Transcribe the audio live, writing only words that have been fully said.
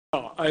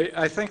Well,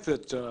 I think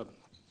that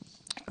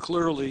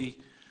clearly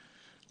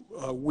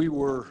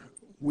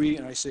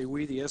and I say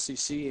we, the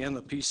SEC and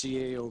the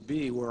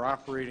PCAOB, were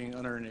operating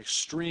under an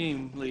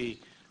extremely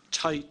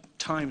tight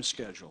time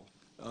schedule.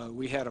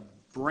 We had a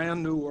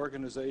brand new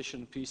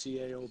organization,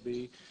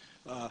 PCAOB.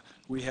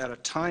 We had a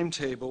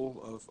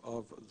timetable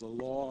of the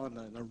law and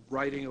the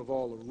writing of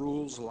all the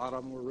rules. A lot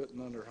of them were written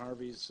under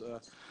Harvey's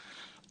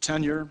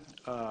tenure.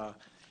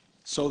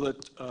 So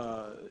that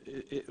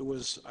it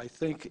was, I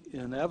think,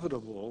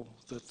 inevitable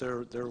that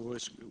there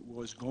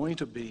was going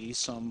to be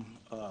some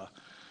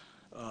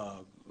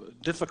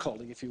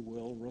difficulty, if you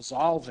will,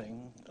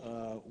 resolving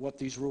what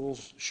these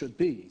rules should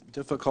be.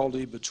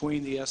 Difficulty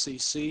between the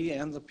SEC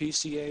and the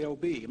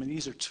PCAOB. I mean,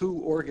 these are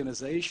two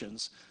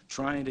organizations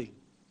trying to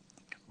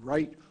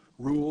write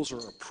rules or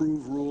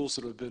approve rules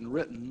that have been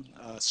written,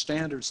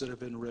 standards that have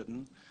been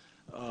written,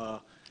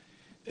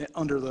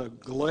 under the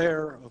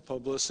glare of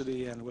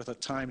publicity and with a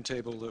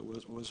timetable that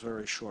was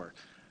very short.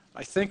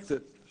 I think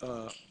that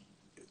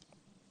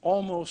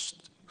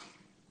almost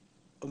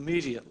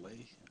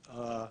immediately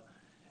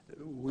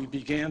we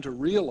began to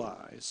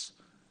realize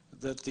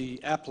that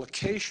the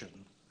application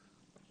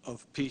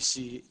of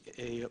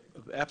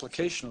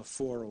application of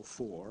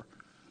 404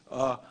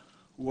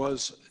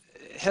 was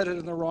headed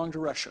in the wrong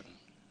direction.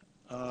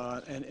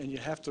 And you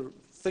have to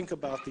think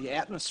about the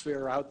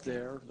atmosphere out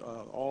there,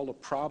 all the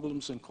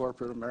problems in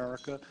corporate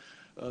America,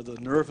 the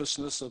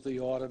nervousness of the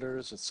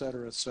auditors, et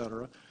cetera, et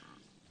cetera.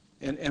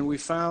 And we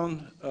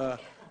found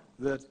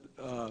that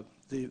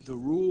the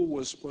rule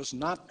was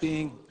not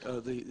being,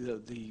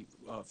 the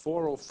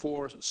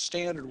 404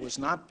 standard was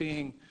not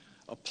being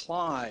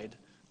applied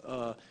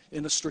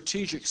in a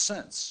strategic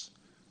sense.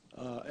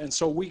 And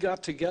so we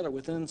got together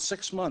within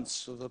 6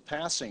 months of the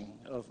passing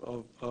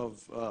of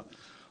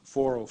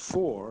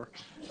 404,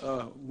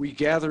 we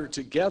gathered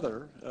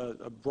together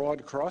a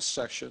broad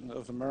cross-section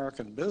of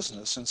American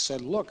business and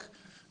said, look,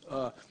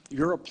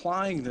 you're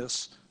applying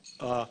this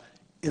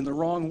in the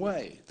wrong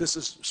way. This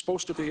is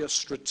supposed to be a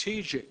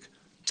strategic,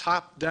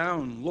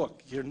 top-down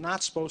look. You're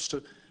not supposed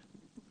to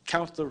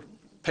count the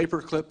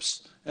paper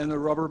clips and the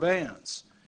rubber bands.